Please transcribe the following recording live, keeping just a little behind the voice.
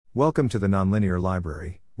Welcome to the Nonlinear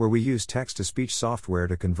Library, where we use text-to-speech software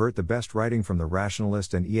to convert the best writing from the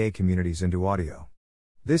Rationalist and EA communities into audio.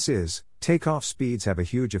 This is Takeoff Speeds Have a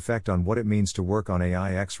Huge Effect on What It Means to Work on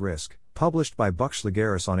AI X Risk, published by Buck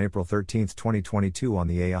Shlegeris on April 13, 2022 on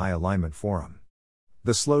the AI Alignment Forum.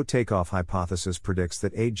 The slow takeoff hypothesis predicts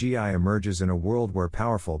that AGI emerges in a world where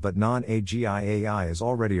powerful but non-AGI AI is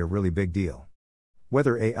already a really big deal.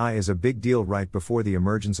 Whether AI is a big deal right before the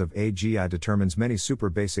emergence of AGI determines many super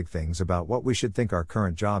basic things about what we should think our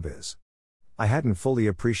current job is. I hadn't fully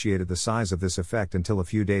appreciated the size of this effect until a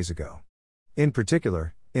few days ago. In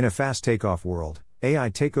particular, in a fast takeoff world, AI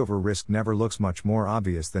takeover risk never looks much more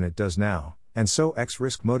obvious than it does now, and so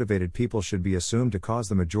X-risk motivated people should be assumed to cause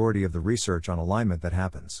the majority of the research on alignment that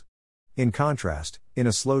happens. In contrast, in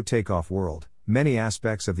a slow takeoff world, many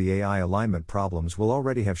aspects of the AI alignment problems will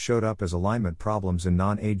already have showed up as alignment problems in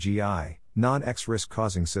non-AGI, non-X-risk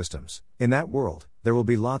causing systems. In that world, there will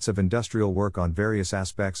be lots of industrial work on various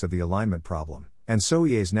aspects of the alignment problem, and so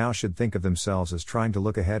EAs now should think of themselves as trying to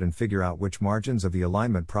look ahead and figure out which margins of the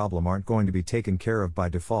alignment problem aren't going to be taken care of by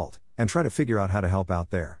default, and try to figure out how to help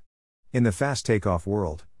out there. In the fast takeoff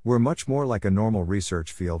world, we're much more like a normal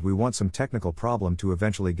research field. We want some technical problem to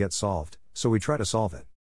eventually get solved, so we try to solve it.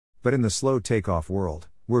 But in the slow takeoff world,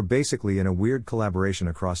 we're basically in a weird collaboration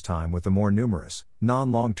across time with the more numerous,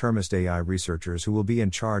 non-longtermist AI researchers who will be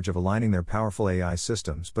in charge of aligning their powerful AI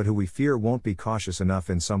systems but who we fear won't be cautious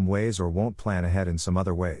enough in some ways or won't plan ahead in some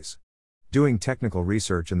other ways. Doing technical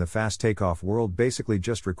research in the fast takeoff world basically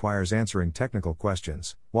just requires answering technical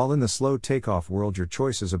questions, while in the slow takeoff world your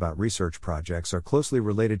choices about research projects are closely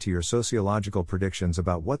related to your sociological predictions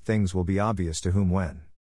about what things will be obvious to whom when.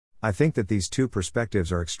 I think that these two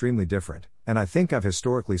perspectives are extremely different, and I think I've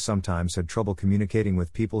historically sometimes had trouble communicating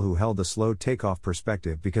with people who held the slow takeoff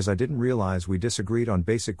perspective because I didn't realize we disagreed on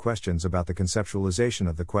basic questions about the conceptualization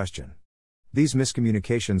of the question. These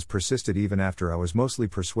miscommunications persisted even after I was mostly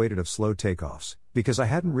persuaded of slow takeoffs, because I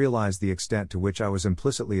hadn't realized the extent to which I was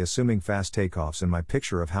implicitly assuming fast takeoffs in my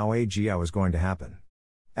picture of how AGI was going to happen.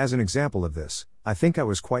 As an example of this, I think I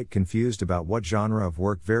was quite confused about what genre of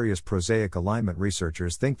work various prosaic alignment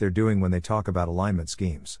researchers think they're doing when they talk about alignment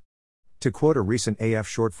schemes. To quote a recent AF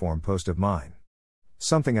shortform post of mine,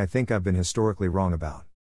 something I think I've been historically wrong about.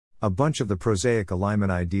 A bunch of the prosaic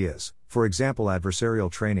alignment ideas, for example adversarial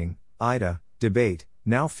training, IDA, debate,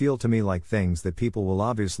 now feel to me like things that people will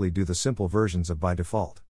obviously do the simple versions of by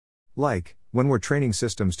default. Like, when we're training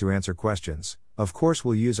systems to answer questions, of course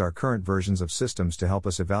we'll use our current versions of systems to help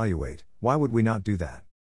us evaluate. Why would we not do that?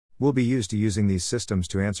 We'll be used to using these systems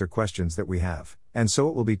to answer questions that we have, and so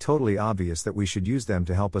it will be totally obvious that we should use them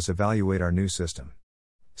to help us evaluate our new system.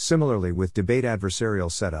 Similarly with debate, adversarial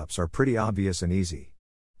setups are pretty obvious and easy.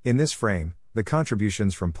 In this frame, the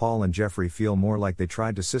contributions from Paul and Geoffrey feel more like they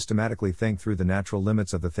tried to systematically think through the natural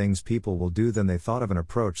limits of the things people will do than they thought of an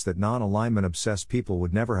approach that non-alignment obsessed people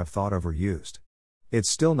would never have thought of or used. It's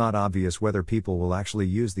still not obvious whether people will actually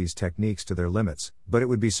use these techniques to their limits, but it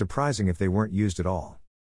would be surprising if they weren't used at all.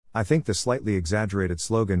 I think the slightly exaggerated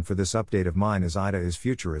slogan for this update of mine is IDA is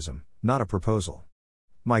futurism, not a proposal.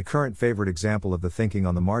 My current favorite example of the thinking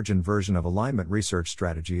on the margin version of alignment research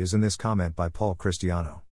strategy is in this comment by Paul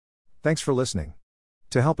Cristiano. Thanks for listening.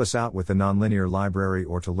 To help us out with the Nonlinear Library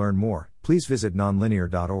or to learn more, please visit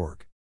nonlinear.org.